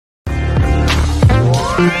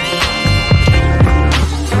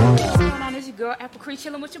girl, Apple Creek,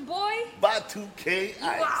 chilling with your boy. P.V.T.V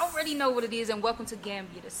You already know what it is, and welcome to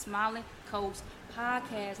Gambia, the Smiling Coast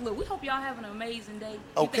podcast. Look, we hope y'all having an amazing day.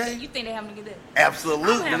 You think they having a good day?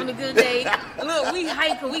 Absolutely. I'm having a good day. Look, we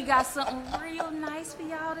hyping. We got something real nice for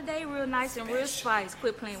y'all today. Real nice and real spice.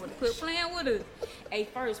 Quit playing with it. Quit playing with it. Hey,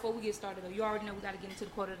 first, before we get started, though, you already know we got to get into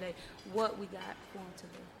the quote of the day. What we got going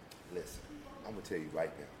today? Listen, I'm going to tell you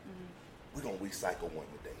right now. We're going to recycle one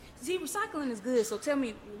today. See, recycling is good, so tell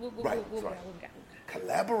me what we got.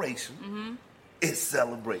 Collaboration is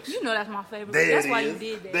celebration. You know that's my favorite. There That's it why is. you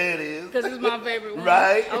did that. There it is. Because it's my favorite one.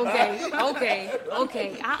 Right.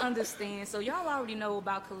 Okay. I understand. So y'all already know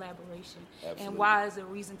about collaboration. Absolutely. And why is a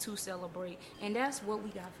reason to celebrate. And that's what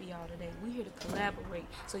we got for y'all today. We here to collaborate.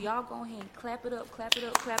 So y'all go ahead and clap it up,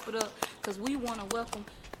 because we want to welcome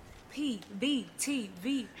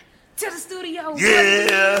P.V.T.V to the studio.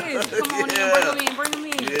 Yeah. Come on in, bring them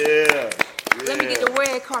in. Yeah. Let me get the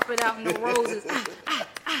red carpet out and the roses.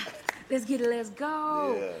 Let's get it, let's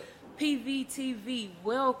go. Yeah. P.V.T.V,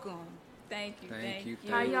 welcome. Thank you.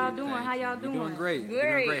 How y'all doing? We're doing great. We're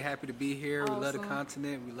doing great. Happy to be here. Awesome. We love the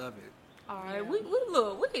continent. We love it. All right,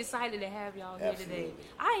 we're excited to have y'all here today. Absolutely.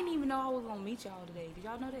 I didn't even know I was gonna meet y'all today. Did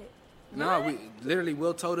y'all know that? No, we literally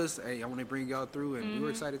Will told us, hey, I want to bring y'all through, and we were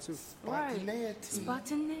excited too.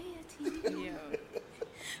 Spontaneity. Yeah.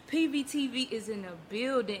 P.V.T.V is in the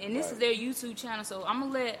building, and this is their YouTube channel. So I'm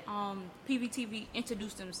gonna let P.V.T.V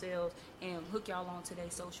introduce themselves and hook y'all on to their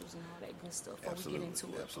socials and all that good stuff before we get into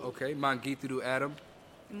it. Okay, Mangituru Adam,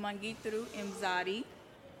 Mangituru Mzadi.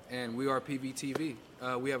 and we are P.V.T.V.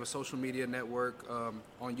 We have a social media network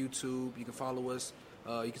on YouTube. You can follow us.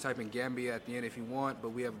 You can type in Gambia at the end if you want, but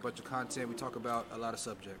we have a bunch of content. We talk about a lot of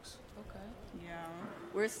subjects. Okay. Yeah.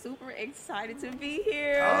 We're super excited to be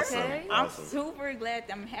here. Awesome. Okay. I'm super glad.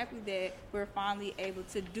 I'm happy that we're finally able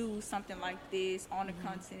to do something like this on the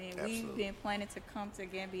continent. Absolutely. We've been planning to come to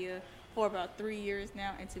Gambia for about 3 years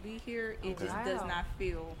now, and to be here, it just does not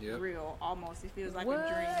feel real. Almost, it feels like a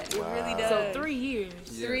dream. It really does. So 3 years.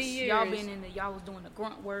 Yes. 3 years. Y'all been y'all was doing the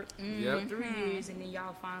grunt work Yep. for 3 years, and then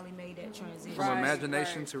y'all finally made that transition. From Right,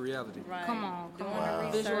 imagination to reality. Right. Come on. Doing Wow. the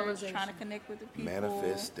research, Visualization. trying to connect with the people.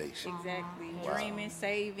 Manifestation. Exactly. Wow. Dreaming,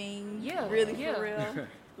 saving. Yeah, Really yeah. for real.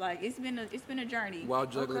 Like it's been a journey. While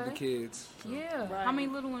juggling the Okay. kids. Yeah. Right. How many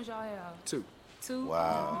little ones y'all have? 2. 2?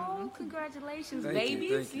 Wow. Oh, congratulations, Thank you,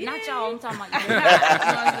 babies. thank you. Not y'all, I'm talking about you. You know what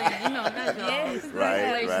I'm saying? You know, not y'all. Yes.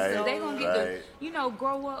 Congratulations. Right, So they gonna get right. to,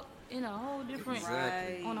 grow up in a whole different,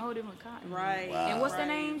 Exactly. on a whole different continent. Right. Wow. And what's their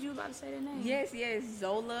Right. names? You about to say their names? Yes.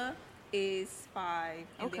 Zola is 5,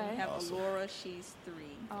 and then Okay. we have Awesome. Alora. She's 3.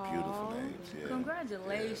 Beautiful Aw, names, yeah.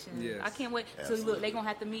 Congratulations. Yeah. Yes. I can't wait. So Absolutely. look, they gonna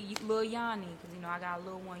have to meet little Yanni, because I got a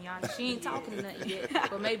little one, Yanni. She ain't talking nothing yet,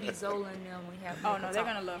 but maybe Zola and them we have. Oh no, they're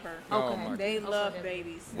gonna love her. Oh, Okay. my They love Okay.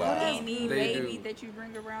 babies. Wow. Any They baby do. that you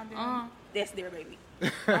bring around them, that's their baby.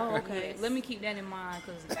 Oh, okay. Yes. Let me keep that in mind,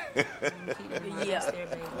 because Yeah. that's their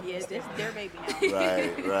baby. Yes, that's their baby now.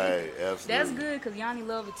 Right. Absolutely. That's good, because Yanni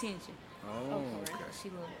love attention. Oh, okay. She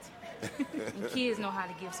loves attention. And kids know how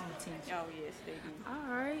to give some attention. Oh yes, they do.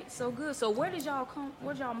 All right, so good. So where did y'all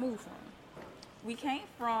move from? We came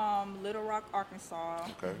from Little Rock, Arkansas.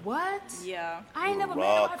 Okay. What? Yeah. I ain't never Little met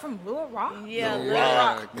Rock. nobody from Little Rock. Yeah, Little Little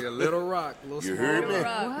Rock. Rock. Yeah, Little Rock. Little You small heard world. me?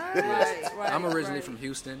 Rock. What? Right. I'm originally right. from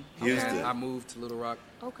Houston. Houston. And I moved to Little Rock,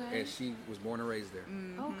 Okay. and she was born and raised there.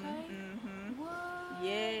 Okay. What?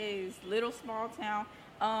 Yes, little small town.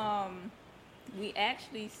 We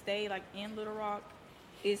actually stay like in Little Rock.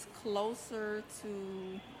 It's closer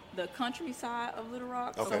to the countryside of Little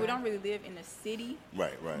Rock, Okay. so we don't really live in the city.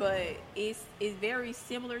 Right. But it's very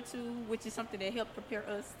similar to, which is something that helped prepare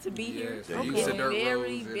us to be here. Yes, they're used It's to dirt very, roads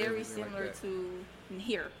and very everything like similar that. to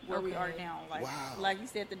here where we are Okay. now. Wow. You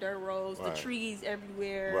said, the dirt roads, Right. the trees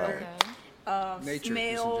everywhere, Right. Okay. Nature, just in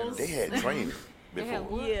smells. They had training They had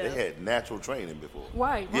before. what? Yeah. They had natural training before.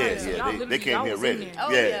 Right. Yes, So yeah. y'all They literally- came y'all here was in ready. there.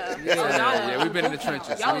 Oh yeah. yeah. Yeah, we've been in the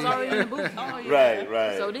trenches. Y'all was already in the booth. Oh yeah.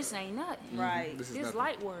 Right. So this ain't nothing. Right. This is This nothing.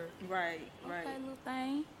 light work. Right. Okay, little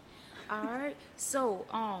thing. All right. So,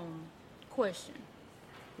 question: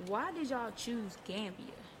 why did y'all choose Gambia?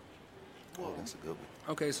 Oh, that's a good one.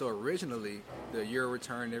 Okay, so originally the Euro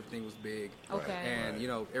return, everything was big. Okay. And,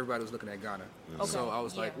 everybody was looking at Ghana. Okay, So I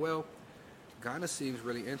was like, yeah. well, Ghana seems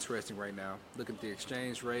really interesting right now. Look at the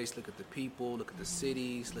exchange rates, look at the people, look at the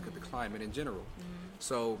cities, look at the climate in general.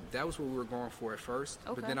 So that was what we were going for at first.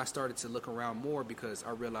 Okay. But then I started to look around more because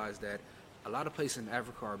I realized that a lot of places in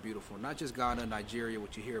Africa are beautiful, not just Ghana, Nigeria,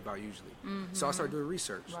 what you hear about usually. So I started doing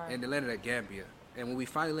research Right. and then landed at Gambia. And when we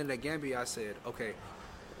finally landed at Gambia, I said, okay,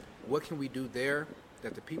 what can we do there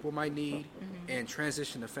that the people might need and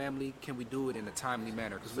transition the family, can we do it in a timely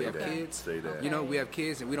manner? Because we have kids. Say that. You know, we have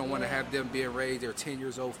kids, and we don't want to have them being raised. They're 10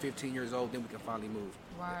 years old, 15 years old, then we can finally move.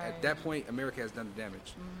 Right. At that point, America has done the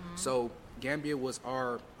damage. So Gambia was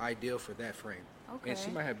our ideal for that frame. Okay. And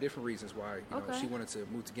she might have different reasons why she wanted to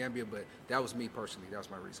move to Gambia, but that was me personally. That was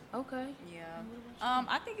my reason. Okay. Yeah.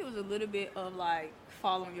 I think it was a little bit of like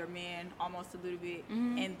following your man, almost a little bit,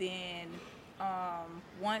 and then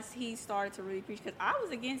once he started to really preach, because I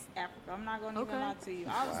was against Africa. I'm not going to even lie to you.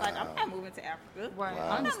 I was like, I'm not moving to Africa. Right. Wow.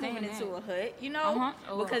 I'm not moving into a hut, you know,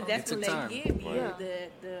 because that's It what took they time. give you, Yeah.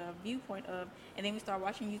 the viewpoint of. And then we started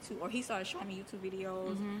watching YouTube, or he started showing me YouTube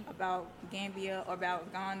videos about Gambia, or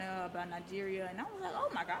about Ghana, about Nigeria, and I was like, oh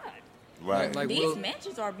my God. Right. Like, These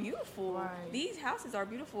mansions are beautiful. Right. These houses are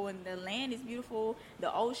beautiful, and the land is beautiful,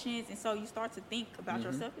 the oceans, and so you start to think about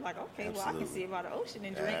yourself. You're like, okay, well, I can Absolutely. sit by the ocean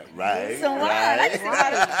and drink Right, some wine. right. I can sit by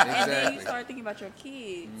the- And then Exactly. you start thinking about your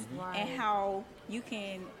kids Right. and how you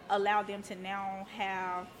can allow them to now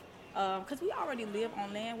have, because we already live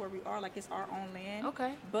on land where we are, like it's our own land.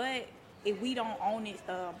 Okay. But if we don't own it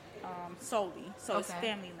solely, so it's Okay.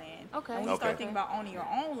 family land. Okay. And when you start Okay. thinking about owning your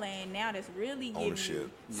own land, now that's really giving you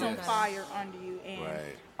Ownership. some Yes. fire under you. And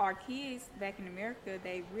Right. our kids back in America,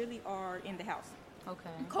 they really are in the house. Okay.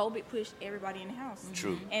 COVID pushed everybody in the house.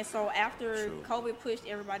 True. And so after True. COVID pushed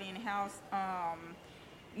everybody in the house,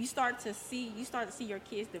 you start to see your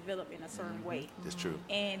kids develop in a certain way. That's true.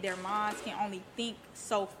 And their minds can only think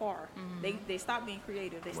so far. They stop being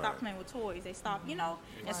creative. They stop Right. playing with toys. They stop,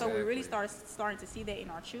 And so we really Exactly. starting to see that in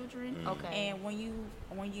our children. Okay. And when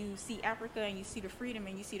you see Africa and you see the freedom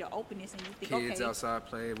and you see the openness and you think, Kids okay, outside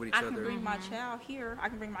playing with each I can other. bring my child here. I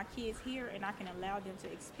can bring my kids here, and I can allow them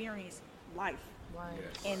to experience life. Right.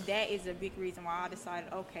 Yes. And that is a big reason why I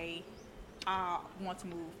decided, okay, I want to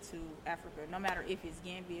move to Africa. No matter if it's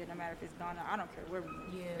Gambia, no matter if it's Ghana, I don't care where we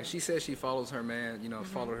move. Yeah. And she says she follows her man,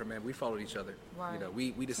 followed her man. We followed each other. Right.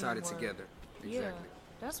 We decided Teamwork. together. Yeah, Exactly.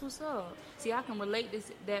 that's what's up. See, I can relate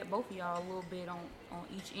that both of y'all a little bit on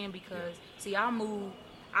each end because see, I moved.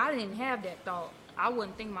 I didn't have that thought. I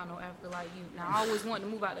wasn't thinking about no Africa like you. Now I always wanted to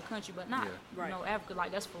move out of the country, but not Yeah. Right. Africa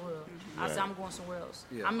like that's for real. I said Right. I'm going somewhere else.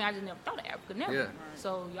 Yeah. I mean, I just never thought of Africa, never. Yeah.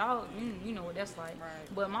 So y'all, you know what that's like. Right.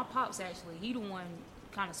 But my pops actually, he the one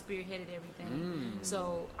kind of spearheaded everything.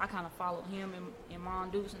 So I kind of followed him and Mom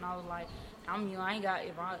Dukes, and I was like, I ain't got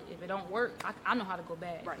if it don't work, I know how to go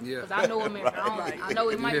back. Right. Yeah. Because I know America. I know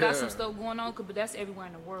it might got some Yeah. stuff going on, but that's everywhere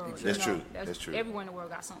in the world. That's you know? true. That's true. Everywhere in the world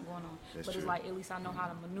got something going on. That's But true. it's like at least I know how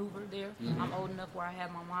to maneuver there. I'm old enough where I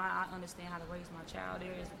have my mind. I understand how to raise my child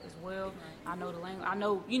there as well. I know the language. I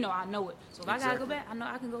know it. So if I gotta go Exactly. back, I know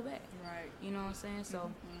I can go back. Right. You know what I'm saying?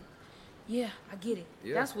 So. Yeah, I get it.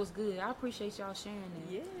 Yeah. That's what's good. I appreciate y'all sharing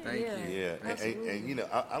that. Yeah. Thank you. Yeah, Absolutely.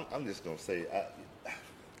 and I'm just gonna say,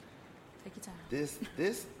 Take your time.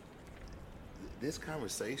 this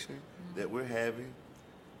conversation that we're having,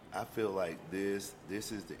 I feel like this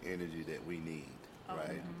is the energy that we need, right?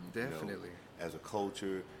 You know, Definitely. as a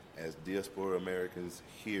culture, as diaspora Americans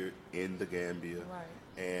here in the Gambia,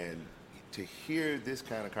 Right. and to hear this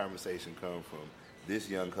kind of conversation come from this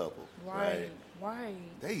young couple, Right.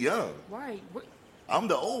 They young. Right. I'm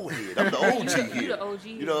the old head. I'm the OG here. You the OG.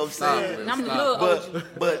 You know what I'm Stop saying? it. And I'm the Stop. little OG.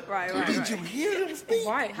 But Right, did right. you hear them speak?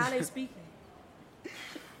 Right. How they speaking?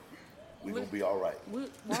 We gonna be all right.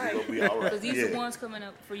 Right. gonna be all right. Because these Yeah. are ones coming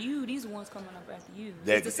up for you. These are ones coming up after you.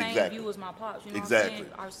 That- It's the same exactly. view as my pops. You know Exactly.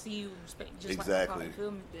 what I'm saying? I see you, respect, just Exactly. like my pop. You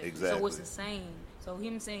feel me? Exactly. So it's the same. So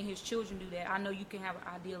him saying his children do that, I know you can have an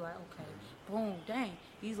idea like, okay, boom, dang,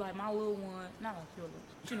 he's like my little one. Not like your little,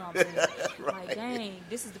 but you know what I'm saying? Like, dang,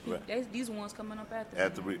 this is the people. Right. These ones coming up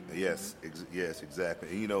after. me. Yes, exactly.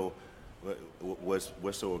 And you know, what's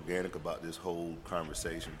so organic about this whole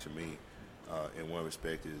conversation to me, in one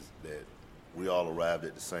respect, is that we all arrived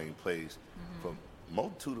at the same place for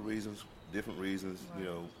multitude of reasons, different reasons. Right. You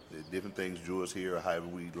know, different things drew us here, or however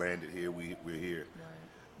we landed here, we're here. Right.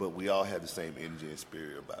 But we all have the same energy and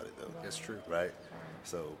spirit about it, though. That's true. Right?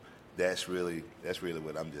 So that's really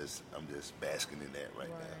what I'm just basking in that right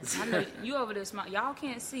now. I know you over there smiling. Y'all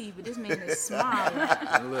can't see, but this man is smiling.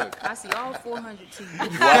 And look, I see all 400 teeth.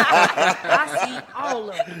 I see all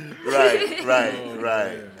of them.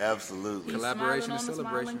 Right. Absolutely. He's Collaboration smiling and on the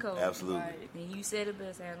smiling celebration. coat. Absolutely. And you said it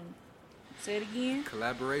best, Adam. Say it again.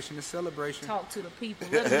 collaboration and celebration. Talk to the people.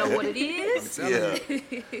 Let them know what it is. I'm telling you.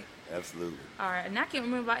 Yeah. Absolutely. All right. And I can't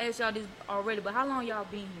remember if I asked y'all this already, but how long y'all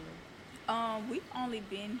been here? We've only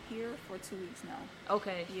been here for 2 weeks now.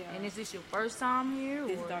 Okay. Yeah. And is this your first time here?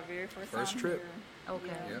 This or? is our very first First time trip. here.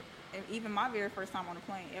 Okay. Yeah. Yep. and even my very first time on a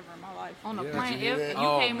plane ever in my life. On the Yeah. plane, Did you hear that? you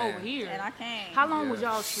Oh, came man. over here. And I came. How long was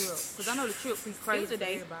Yeah. y'all trip? Because I know the trip pretty crazy It was a for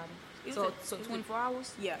day. everybody. It was So, a- so it was a- 24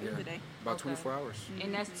 hours? Yeah, it was a day. About Okay. 24 hours.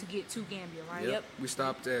 And that's to get to Gambia, right? Yep. We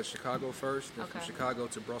stopped at Chicago first, then from Okay. Chicago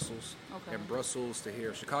to Brussels, Okay. and Brussels to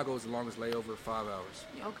here. Chicago is the longest layover, 5 hours.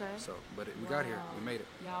 Okay. So, but we got here. We made it.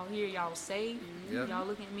 Y'all here, y'all safe. Yep. Y'all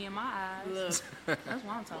looking at me in my eyes. Look, That's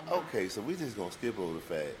what I'm talking about. Okay, so we just gonna skip over the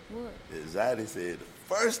fact What? that Zadie said the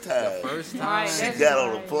first time First time Right, she that's got on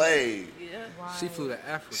a right. plane, yeah. Right. she flew to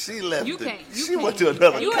Africa. she left. You can't. You she can't. went to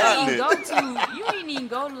another You ain't even continent. go to. You ain't even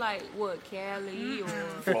go to like what Cali or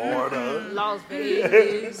Florida. Las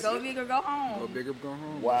Vegas. Go big or go home. Go big or go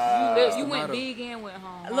home. Wow. You the went motto. big and went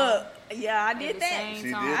home. huh? Look, yeah, I At did the that. same She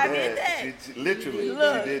did time. that. I did that. She literally,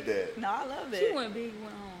 Look. she did that. No, I love She it. went big,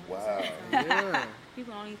 went home. Wow, Yeah,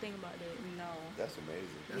 People don't even think about that. No. that's amazing.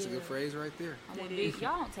 that's a good Yeah. phrase right there. I went It big. is.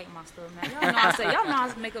 Y'all don't take my stuff, man. Y'all know I say y'all know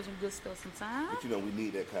I make up some good stuff sometimes. But you know, we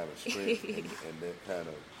need that kind of strength and that kind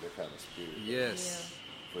of spirit Yes.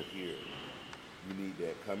 for here. You need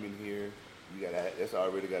that coming here. You gotta. That's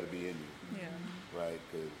already got to be in you, Yeah. right?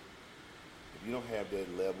 Because if you don't have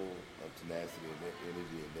that level of tenacity and that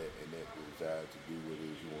energy and that desire to do what it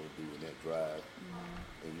is you want to do and that drive,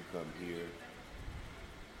 and you come here,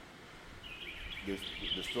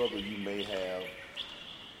 the struggle you may have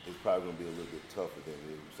is probably going to be a little bit tougher than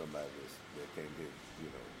it is with somebody that came here, you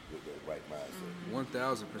know, with the right mindset.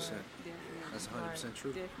 1,000%. Definitely. That's 100%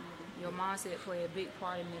 true. Definitely. Your mindset play a big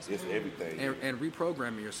part in this. It's move. everything. And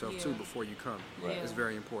reprogramming yourself too Yeah. before you come Right. is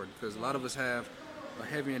very important because a lot of us have a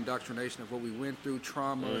heavy indoctrination of what we went through,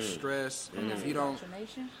 trauma, stress, and if you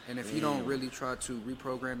don't really try to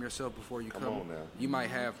reprogram yourself before you Come come, on now. you might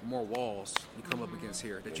have more walls you come up against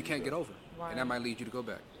here that you can't get over, Right. and that might lead you to go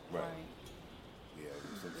back. Right. Yeah.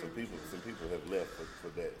 Some people have left for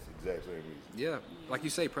that exact same reason. Yeah, like you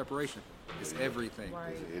say, preparation is everything.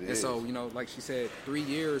 Right. It And is. so, you know, like she said, 3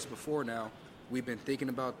 years before now, we've been thinking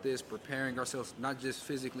about this, preparing ourselves, not just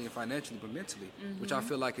physically and financially, but mentally, which I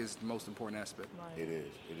feel like is the most important aspect. It is.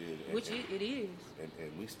 It is. And, Which it is.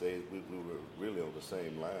 and we stayed. We were really on the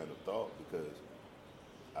same line of thought because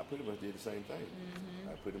I pretty much did the same thing.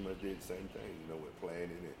 I pretty much did the same thing. You know, with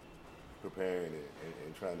planning and preparing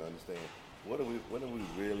and trying to understand what are we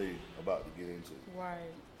really about to get into. Right.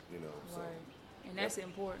 You know. So Right. And that's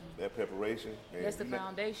important. that preparation. Man, That's the you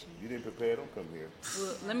foundation. You didn't prepare. Don't come here.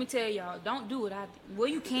 Well, let me tell y'all, don't do what I did. Well,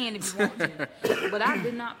 you can if you want to, but I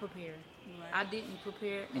did not prepare. I didn't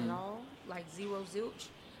prepare at all, like zero zilch.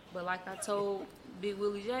 But like I told Big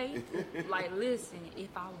Willie J, like listen, if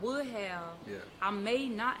I would have, Yeah. I may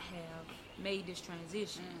not have made this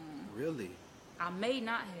transition. Really? I may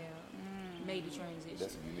not have made the transition.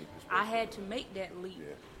 That's a unique perspective. I had to make that leap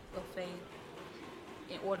Yeah. of faith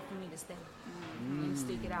in order for me to stay and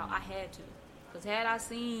stick it out. I had to, because had I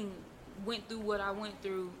went through what I went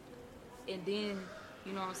through, and then,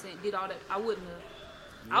 you know what I'm saying, did all that, I wouldn't have.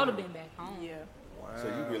 I would have been back home. Yeah. Wow. So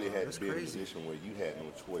you really had That's to be in a crazy. position where you had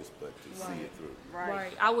no choice but to see it through.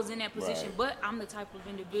 Right. I was in that position, Right. but I'm the type of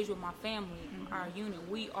individual, my family, our unit,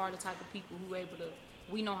 we are the type of people who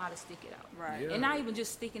we know how to stick it out. Right. Yeah. And not even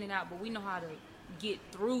just sticking it out, but we know how to get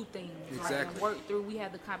through things. Like, Exactly. and work through. We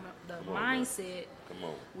have the Come on, mindset. Come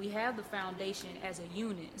on. We have the foundation as a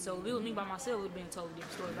unit. So if it was me by myself, it would have been a totally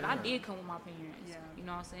different story. But I did come with my parents. Yeah. You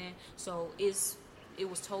know what I'm saying? So it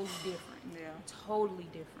was totally different. Yeah. Totally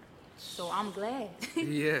different. So I'm glad.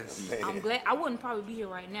 Yes. Man. I'm glad. I wouldn't probably be here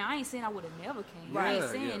right now. I ain't saying I would have never came. I ain't Right.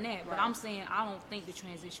 saying Yeah. that, but I'm saying I don't think the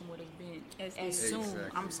transition would have been As as easy. soon.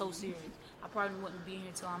 Exactly. I'm so serious. I probably wouldn't be here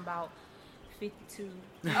until I'm about 52.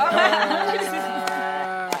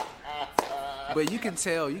 But you can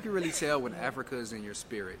really tell when Africa is in your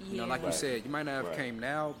spirit. You know, like Yeah. you said, you might not have Right. came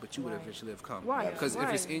now, but you would Right. eventually have come. Right. Because if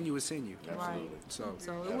it's Right. in you, it's in you. Absolutely. So,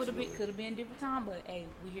 So it would have been, Absolutely. could have been a different time, but hey,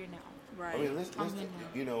 we here now. Right. I mean, let's I'm here now.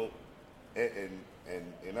 you know,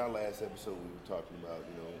 and in our last episode we were talking about,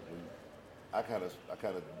 you know, when I kind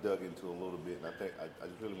of dug into a little bit, and I think I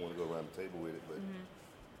just really want to go around the table with it. But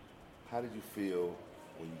how did you feel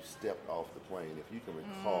when you stepped off the plane? If you can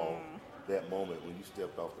recall that moment when you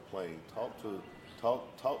stepped off the plane,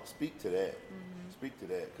 speak to that. Speak to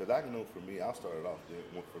that, because I know for me, I'll start it off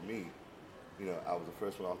there. For me, you know, I was the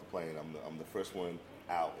first one off the plane. I'm the first one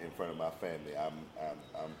out in front of my family.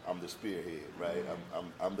 I'm the spearhead, right?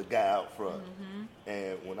 I'm the guy out front.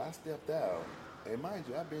 And when I stepped out, and mind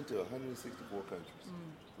you, I've been to 164 countries,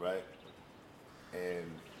 right? And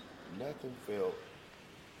nothing felt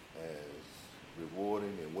as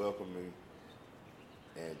rewarding and welcoming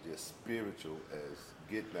and just spiritual as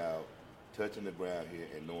getting out, touching the ground here,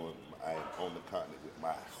 and knowing I am on the continent with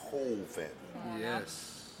my whole family.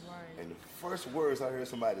 yes. Right. And the first words I heard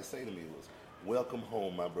somebody say to me was, "Welcome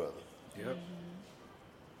home, my brother." Yep.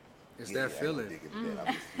 It's Yeah, that I ain't gonna feeling. dig into that.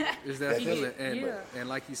 I'm just- It's that feeling, Yeah. and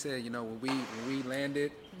like you said, you know, when we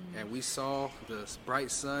landed and we saw the bright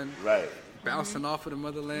sun Right. bouncing off of the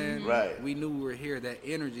motherland, Right. we knew we were here. That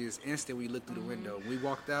energy is instant. We looked through the window. We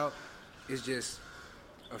walked out. It's just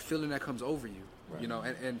a feeling that comes over you, you know.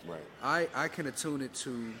 And Right. I can attune it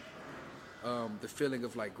to the feeling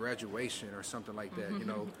of like graduation or something like that, you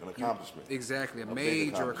know. An accomplishment. Exactly, a big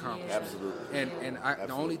major accomplishment. accomplishment. Absolutely. And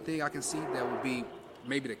the only thing I can see that would be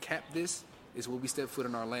maybe to cap this is when we step foot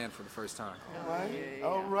in our land for the first time. All right.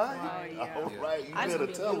 All right. Oh, yeah. All right. You It's better gonna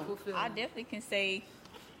be a tell beautiful them. feeling. I definitely can say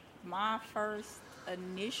my first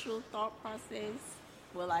initial thought process,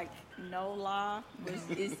 well, like no lie,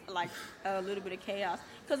 is like a little bit of chaos.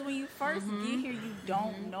 Because when you first get here, you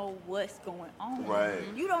don't know what's going on. Right.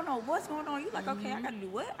 You don't know what's going on. You're like, okay, I gotta do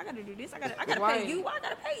what? I gotta do this. I gotta Right. pay you. I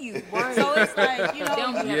gotta pay you. Right. So it's like, you They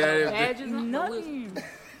don't know, be Yeah, having yeah. badges on, but nothing.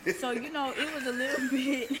 So you know, it was a little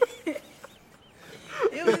bit.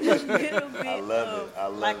 It was a little bit I love it. I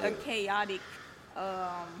love like a it. chaotic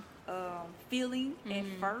feeling at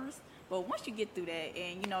first, but once you get through that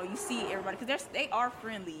and you know you see everybody because they are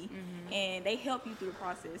friendly and they help you through the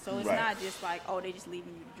process. So it's Right. not just like they just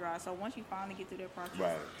leaving you to dry. So once you finally get through that process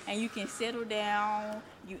Right. and you can settle down,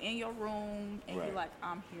 you in your room and Right. you're like,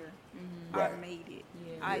 I'm here, Right. I made it,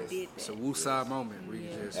 Yeah. I Yes. did It's a that. woosah moment where you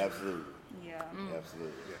just Absolutely. Yeah.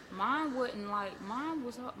 Absolutely. mine wasn't like mine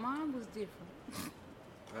was different.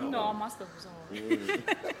 You know, all my stuff was hard.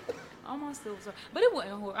 All my stuff was hard, but it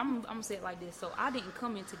wasn't hard. I'm gonna say it like this. So I didn't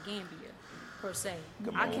come into Gambia per se.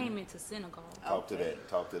 Come I on. came into Senegal. Talk to that.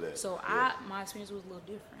 Talk to that. So Yeah. my experience was a little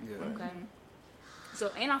different. Yeah. Okay. So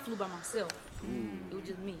and I flew by myself. It was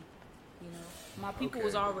just me. You know, my people Okay.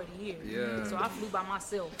 was already here. Yeah. So I flew by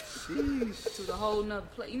myself sheesh. to the whole nother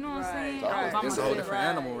place. You know what I'm saying? Right. I was by It's a whole myself. different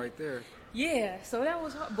animal right there. Yeah, so that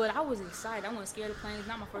was hard, but I was excited. I wasn't scared of planes. It's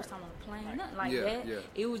not my first time on a plane, nothing like Yeah, that. yeah.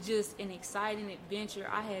 It was just an exciting adventure.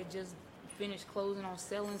 I had just finished closing on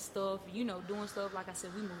selling stuff, you know, doing stuff. Like I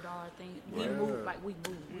said, we moved all our things. We Yeah. moved like we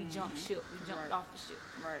moved. We jumped ship. We jumped off the ship.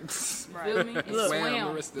 Right. Feel me? And Swam the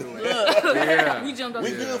swam. rest of the way. Yeah. We jumped off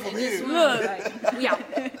We the good ship from and just here. swam. Like, we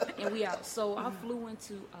out. And we out. So I flew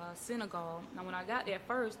into Senegal. Now, when I got there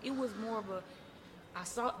first, it was more of a,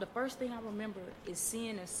 the first thing I remember is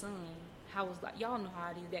seeing the sun. How it was like, y'all know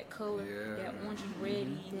how it is, that color, Yeah. that orange and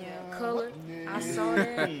reddy color. I saw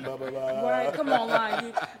that. Blah, blah, blah. Right, come on,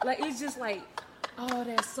 like it's just like, oh,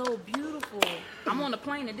 that's so beautiful. I'm on the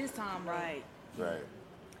plane at this time, right? Right. Right.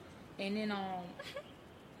 And then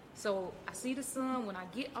so I see the sun when I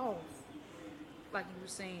get off, like you were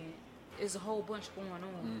saying, there's a whole bunch going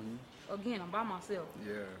on. Again, I'm by myself.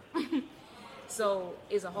 Yeah. So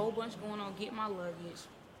it's a whole bunch going on, get my luggage.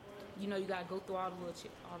 You know, you gotta go through all the little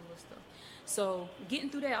stuff. So getting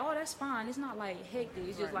through that, that's fine. It's not like hectic.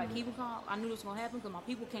 It's just like keeping calm. I knew this was gonna happen because my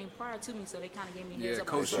people came prior to me, so they kind of gave me a heads Yeah, up.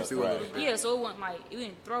 coached you like, through a little bit. yeah, so it wasn't like it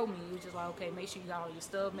didn't throw me. It was just like, okay, make sure you got all your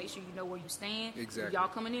stuff. Make sure you know where you stand. Exactly. If y'all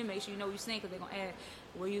coming in, make sure you know where you stand because they're gonna add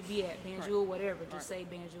where you be at, Banjul, whatever. Just say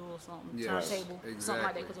Banjul or something, Yes, turntable, something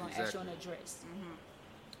like that, because they're gonna ask you exactly. an address.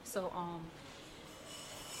 So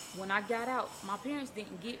when I got out, my parents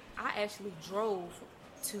didn't get. I actually drove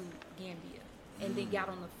to Gambia and then got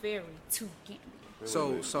on the ferry to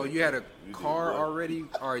Gambia. So you had a did car what? already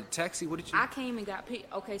or a taxi? What did you? I came and got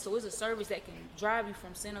picked. Okay, so it's a service that can drive you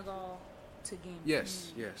from Senegal to Gambia.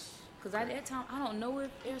 Yes, yes. Because at that time, I don't know if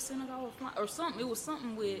Air Senegal was flying or something. It was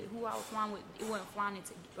something with who I was flying with. It wasn't flying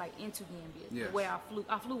into Gambia. Yes. The way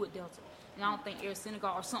I flew with Delta, and I don't think Air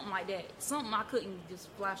Senegal or something like that. Something I couldn't just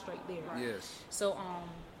fly straight there. Yes. So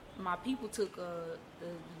my people took the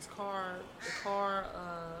car,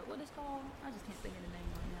 what is it called? I just can't think of the name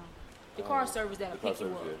right now. The car service that'll car pick you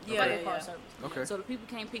up. service, Yeah, yeah. the Yeah, car yeah. service. Okay. So the people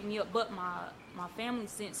came pick me up, but my family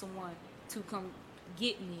sent someone to come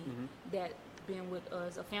get me that been with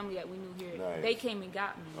us, a family that we knew here. Nice. They came and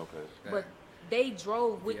got me. Okay. But they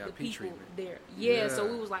drove with the VIP people treatment. there. Yeah, Yeah. so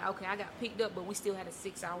we was like, okay, I got picked up, but we still had a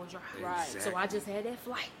 6-hour drive. Right. So I just had that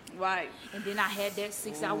flight. Right. And then I had that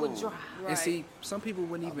 6-hour drive. Right. And see, some people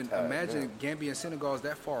wouldn't even tired, imagine yeah. Gambia and Senegal is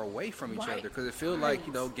that far away from each Right. other because it feels like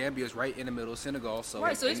Gambia is right in the middle of Senegal. So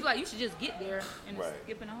Right, so it's like you should just get there and Right.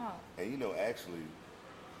 skip and a hop. And actually,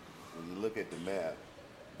 when you look at the map,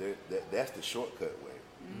 that's the shortcut way.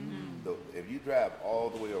 If you drive all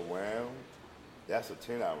the way around, that's a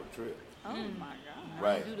 10-hour trip. Oh my God.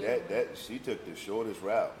 Right. do that That she took the shortest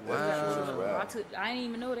route. That's Wow. the shortest route. I didn't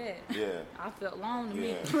even know that. Yeah. I felt long to me.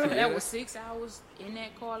 Yeah. That was 6 hours in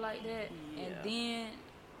that car like that, and then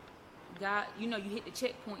got, you hit the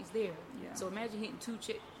checkpoints there. Yeah. So imagine hitting the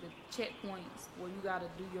checkpoints where you gotta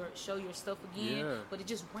show your stuff again. Yeah. But it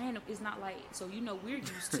just random. It's not like, so we're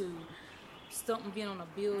used to stumping being on a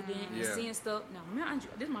building and seeing stuff. Now, mind you,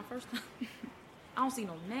 this is my first time. I don't see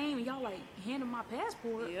no name, and y'all like handing my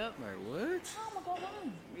passport. Yep. Like what? How am I going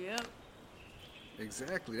home? Yep.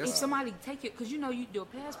 Exactly. If somebody take it, because your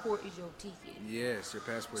passport is your ticket. Yes, your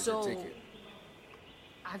passport is So, your ticket.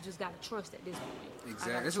 I just gotta trust at this point.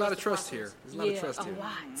 Exactly. There's a lot of the trust process. here. There's a lot of trust here. A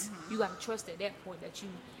lot. You gotta trust at that point that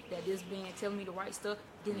this man telling me the right stuff.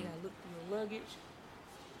 Then they gotta look through your luggage.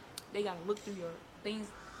 They gotta look through your things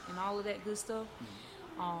and all of that good stuff.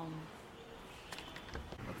 Okay.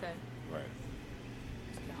 Right.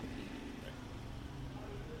 Let's count these.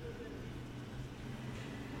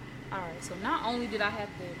 All right. So not only did I have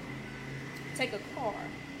to take a car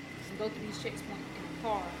and go through these checkpoints in a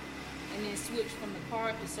car, and then switch from the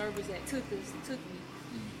car to service that took me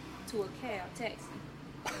to a taxi,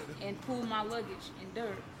 and pull my luggage in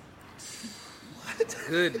dirt.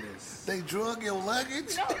 Goodness. They drug your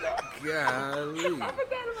luggage? No. Golly. I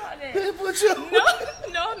forgot about that. They put you.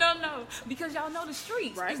 No. Because y'all know the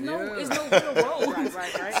streets. Right. It's no real road.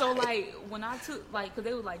 Right. So like when I took because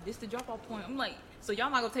they were like this the drop off point. I'm like, so y'all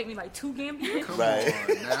not gonna take me like to Gambia? Come Right.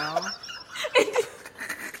 on now. And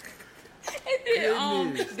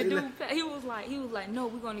then Goodness. the dude, he was like, no,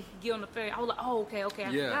 we're gonna get on the ferry. I was like, oh, okay, I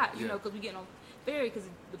forgot, because we getting on ferry because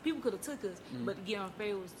the people could have took us, but to get on the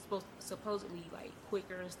ferry was supposedly like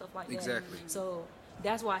quicker and stuff like that. Exactly. So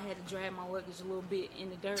that's why I had to drag my luggage a little bit in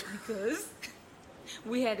the dirt because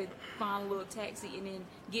we had to find a little taxi and then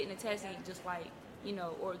get in a taxi ain't just like,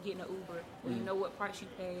 or getting an Uber where you know what price you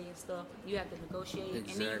pay and stuff. You have to negotiate, and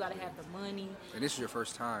then you gotta have the money. And this is your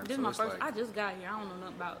first time. This is so my it's first. Like, I just got here. I don't know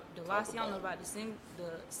nothing about Delasi. I don't know about the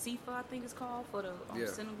CIFA, I think it's called, for the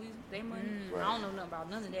Senegalese, they money. Right. I don't know nothing about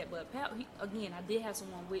none of that. But again, I did have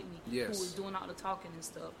someone with me who was doing all the talking and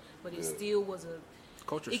stuff. But it still was a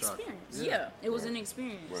culture shock. experience. Yeah. It was an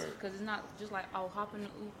experience Right. because it's not just like hop in the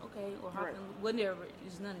okay or hop in whatever.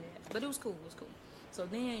 It's none of that. But it was cool. It was cool. So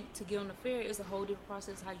then to get on the ferry, it's a whole different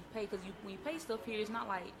process how you pay. Because when you pay stuff here, it's not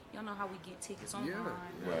like, y'all know how we get tickets online.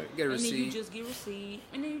 Right. Get a And receipt. then you just get receipt.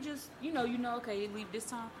 And then you just, okay, leave this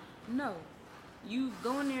time. No. You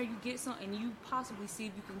go in there, you get something, and you possibly see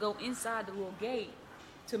if you can go inside the little gate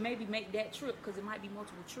to maybe make that trip because it might be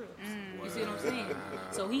multiple trips. You see what I'm saying?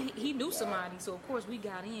 So he knew somebody. So, of course, we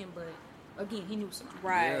got in. But, again, he knew somebody.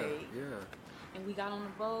 Right. Yeah. And we got on the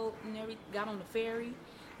boat and got on the ferry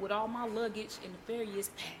with all my luggage, and the ferry is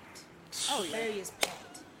packed. Oh, The ferry is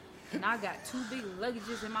packed. And I got 2 big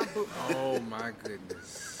luggages in my book bag. Oh my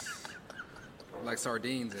goodness. Like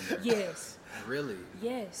sardines in there. Yes. Really?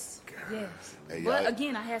 Yes. Hey, But, y'all-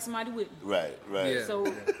 again, I had somebody with me. Right. Yeah. So,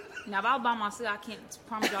 now if I was by myself, I can't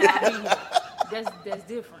promise y'all I'll be here. That's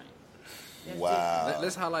different. That's Wow.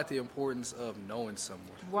 Let's highlight the importance of knowing someone.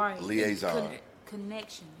 different. Right. Liaison.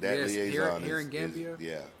 Connection. That Yes, liaison here is, in Gambia.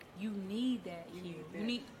 yeah. You need that here.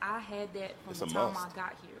 I had that from It's the a time must. I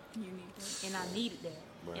got here. You need that. And I needed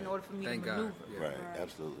that in order for me Thank to God. maneuver. Yeah. Right.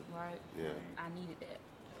 Absolutely. Right? Yeah. I needed that.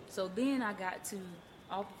 So then I got to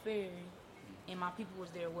off the ferry, and my people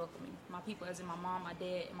was there welcoming. My people, as in my mom, my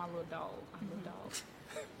dad, and my little dog. My little dog.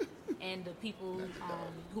 And the people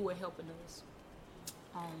who were helping us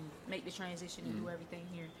make the transition and do everything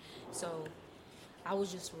here. So I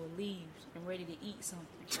was just relieved and ready to eat something.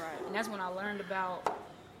 Right. And that's when I learned about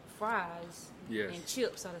fries and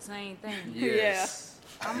chips are the same thing. Yes.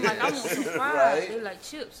 I'm like, I want some fries. Right. They're like,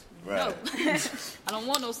 chips. Right. No. I don't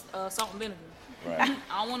want no salt and vinegar. Right.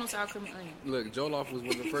 I don't want no sour cream and onion. Look, Jollof was one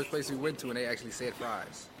of the first places we went to, and they actually said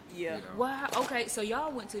fries. Yeah. You know? Wow. Okay, so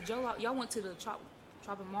y'all went to Jollof. Y'all went to the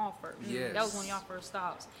Tropic Mall first. Yes. That was one of y'all first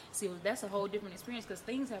stops. See, that's a whole different experience because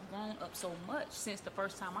things have grown up so much since the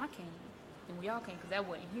first time I came. And we all came because that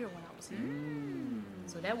wasn't here when I was here.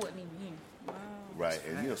 So that wasn't even here. Right.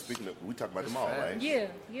 And speaking of, we talk about the mall, right? Yeah.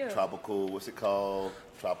 Tropical. What's it called?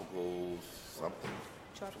 Tropical something.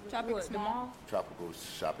 Tropic what, the mall? Tropical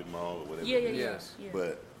shopping mall or whatever. Yeah. Yes.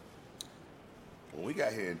 But when we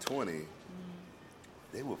got here in 20,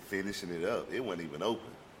 they were finishing it up. It wasn't even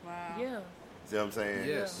open. Wow. Yeah. See what I'm saying?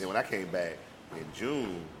 Yes. Then when I came back in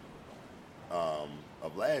June of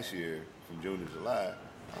last year, from June to July,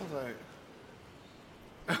 I was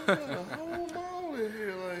like, "There's a whole mall in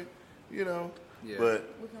here, like, Yeah. But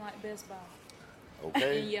Looking like Best Buy. In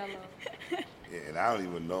okay, yellow. yeah, and I don't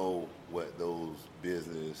even know what those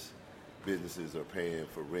businesses are paying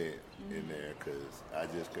for rent in there because I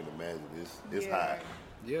just couldn't imagine it's Yeah. high.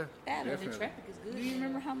 Yeah, That The definitely. traffic is good. Do you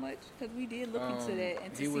remember how much? Because we did look into that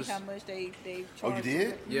and to he see was- how much they Oh, you charged.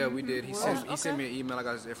 did? Yeah, we did. He sent okay. me an email. I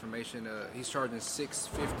got his information. He's charging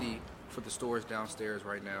 $650 for the stores downstairs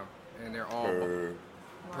right now, and they're all per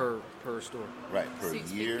store. Right, per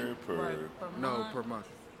 650? year, Right, per No, month. per month.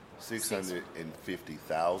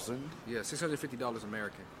 650,000. Yeah, $650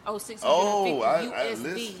 American. Oh, 650 Oh, I USD.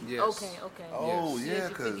 listen. Yes. Okay. Oh, Yes. yeah,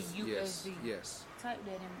 650 because USD. Yes. Type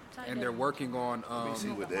that in. Type And that they're in. working on let me see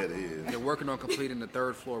what that is. they're working on completing the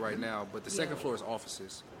third floor right now, but the second Yeah. floor is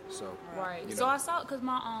offices. So Right. you So know. I saw because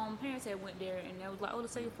my parents had went there and they was like, "Oh, the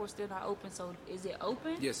second floor's still not open." So is it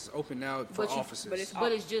open? Yes, it's open now for But you- offices. but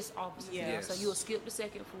But it's just offices. Yeah. now. Yes. So you'll skip the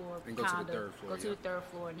second floor And go to the kinda, third floor, Go to yeah. the third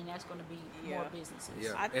floor, and then that's going to be more Yeah. businesses.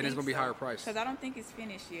 Yeah. I And it's think gonna be higher priced. Because I don't think it's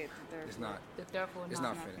finished yet. The third It's floor. not. The third floor. It's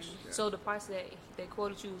not not finished. Yeah. So the price that they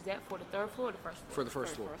quoted you, is that for the third floor or the first floor? For the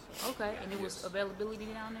first floor. Okay, and it was Yes. availability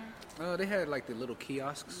down there. They had like the little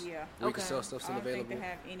kiosks. Yeah. Where you could Okay. sell stuff I still don't available. think they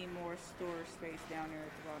have any more storage space down there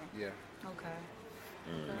at the bottom. Yeah. Okay.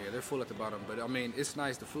 Yeah, they're full at the bottom, but I mean, it's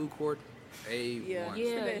nice. The food court, A1. Yeah.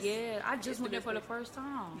 Yeah, best. yeah. I just It's the went there best for the place. first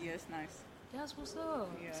time. Yeah, it's nice. That's what's up.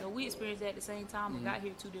 Yeah. So we experienced that at the same time, but got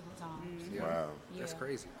here 2 different times. Yeah. Wow. Yeah. That's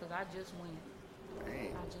crazy. Because I just went.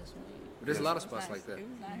 Dang. I just went. But there's a lot of It was spots nice. like that. It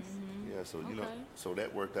was nice. Yeah, so you know, Okay. so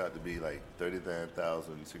that worked out to be like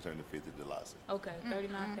 $39,650. Okay, Yeah,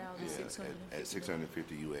 39,600. at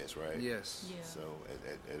 650 US, right? Yes. Yeah. So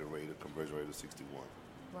at a rate of conversion rate of 61.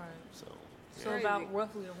 Right. So So Crazy. about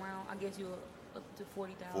roughly around, I guess you're up to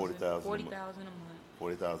 40,000. 40,000 a month. 40,000 a month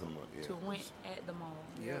 40,000 a month. Yeah. to rent at the mall.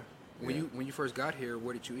 Yeah. When you first got here,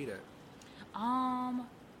 where did you eat at?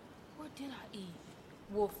 Where did I eat?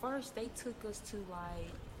 Well, first they took us to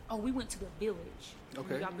we went to the Village.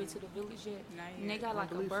 Okay. Y'all been to the Village yet? Not And they yet. got I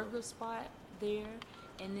like a believe so. burger spot there,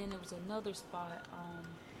 and then there was another spot.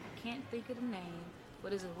 I can't think of the name,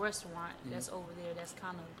 but it's a restaurant that's over there. That's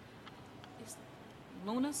kind of it's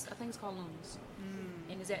Luna's. I think it's called Luna's,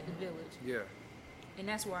 and it's at the Village. Yeah. And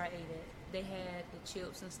that's where I ate at. They had the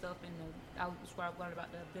chips and stuff, and I was where I learned about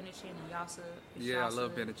the Benachin and Yassa. Yeah, I Yassa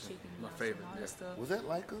love Benachin. chicken, My Yassa, favorite, and all that yeah. stuff. Was that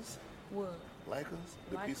Lycos? What? Lycos?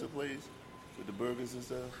 The Lycos? pizza place with the burgers and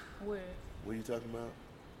stuff? Where? What are you talking about?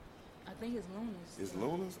 I think it's Luna's. Is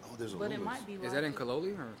Luna's? Oh, there's a But Luna's. it might be. Is that in Lycos.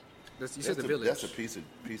 Kaloli or? You said the Village. That's a pizza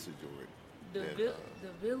joint. The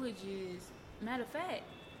Village is. Matter of fact,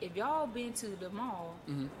 if y'all been to the mall,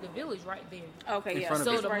 the Village right there. Okay, In yeah. front of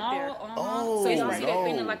So it. the right mall, there. Oh, so y'all see that no.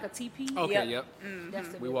 thing like a TP? Okay. Yep. Yep. That's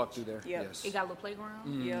the We Village. walked through there. Yep. Yes. It got a little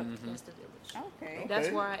playground. Yep. That's the Village. Okay. That's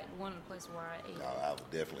Okay. where one of the places where I ate. No, I was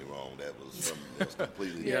definitely wrong. That was something else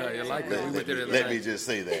completely Yeah, different. yeah, Lycos. We Let, went there let me tonight. just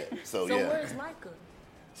say that. So, So yeah. where's Leica?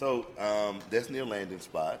 So that's near Landing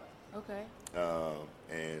Spot. Okay.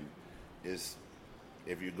 And it's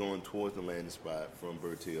if you're going towards the landing spot from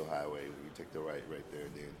Burt Hill Highway, you take the right there,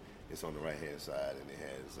 then it's on the right hand side, and it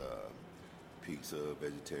has pizza,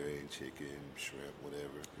 vegetarian, chicken, shrimp, whatever.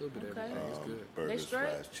 A little bit of everything. It's good. Burgers, straight?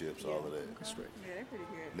 fries, chips, all of that. It's straight. Yeah, they're pretty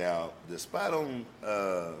good. Now the spot on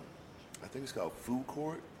I think it's called Food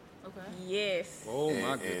Court. Okay. Yes. Oh and,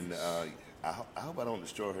 my goodness. And I hope I don't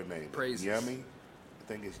destroy her name. Praises. Yummy. I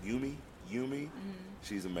think it's Yumi.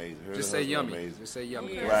 She's amazing. Her Just and say her husband are yummy. amazing. Just say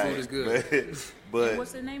yummy. Okay. Right. Food is good. but And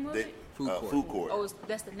what's the name of it? Food Court. Food Court. Oh,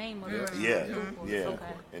 that's the name of the restaurant. Yeah, Food Court. yeah. Okay.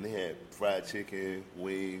 And they had fried chicken,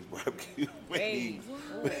 wings, barbecue Hey, wings,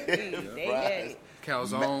 hey, they fries,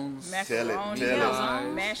 Calzones. macaroni, tell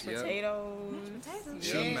it. mashed Yep. potatoes. Potatoes.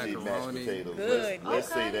 Yeah, cheesy macaroni. mashed potatoes. Good. Let's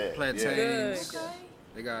say Okay. that. Plantains. Okay.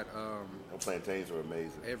 They got The plantains are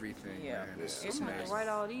amazing. everything. Yeah. Man. It's Yeah. I'm gonna have to write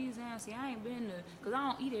all these down. See, I ain't been there because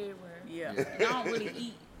I don't eat everywhere. Yeah. And I don't really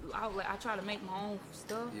eat. I try to make my own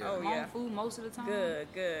stuff, Yeah. Oh, my yeah. own food most of the time. Good,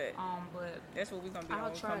 good. But That's what we're gonna be I'll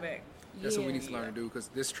when we try come to- back. That's what we yeah. need to learn to do because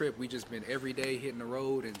this trip we just been every day hitting the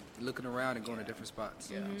road and looking around and going to different spots.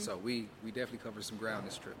 Yeah. So we definitely covered some ground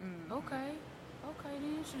this trip. Okay,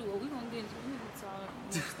 then shoot. Well, we gonna get into all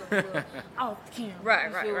more stuff a little off camera. Right,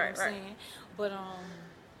 you right, feel what right, I'm right. saying? But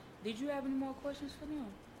did you have any more questions for them?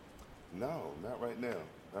 No, not right now.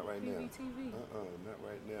 Not right now. P.V.T.V. Not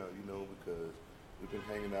right now. You know, because we've been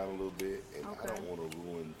hanging out a little bit, and I Okay. don't want to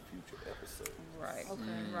ruin future episodes. Right.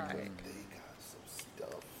 Okay. Right. They got some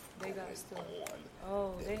stuff. They got going stuff. on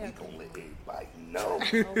Oh, that they we have. gonna let everybody know.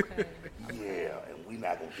 Okay. Yeah, and we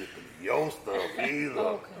not gonna get to your stuff either.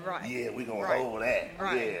 Okay. Right. Yeah, we gonna Right. hold that.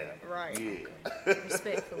 Right. Yeah. Right. Yeah.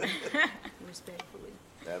 Respectfully. Respectfully.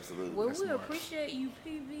 Absolutely. Well, That's we smart. appreciate you,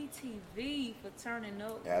 P.V.T.V, for turning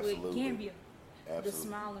up Absolutely. with Gambia, the Absolutely.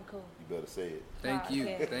 Smiling Cove. You better say it. Thank you.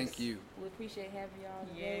 podcast. Thank you. We appreciate having y'all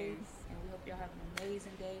today, Yes. and we hope y'all have an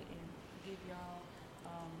amazing day and give y'all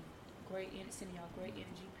sending y'all great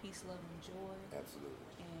energy, peace, love, and joy. Absolutely.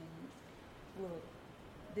 And look,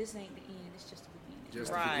 this ain't the end. It's just the beginning.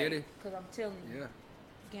 Just Right. the beginning. Because I'm telling you, Yeah.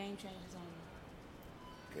 game changes on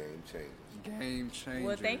you. Game changers. Game changers.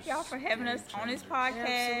 Well, thank y'all for having Game us on this changers.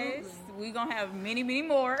 podcast. Absolutely. We're going to have many, many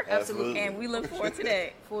more. Absolutely. And we look forward to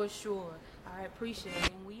that. For sure. I appreciate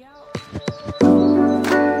it. And we out.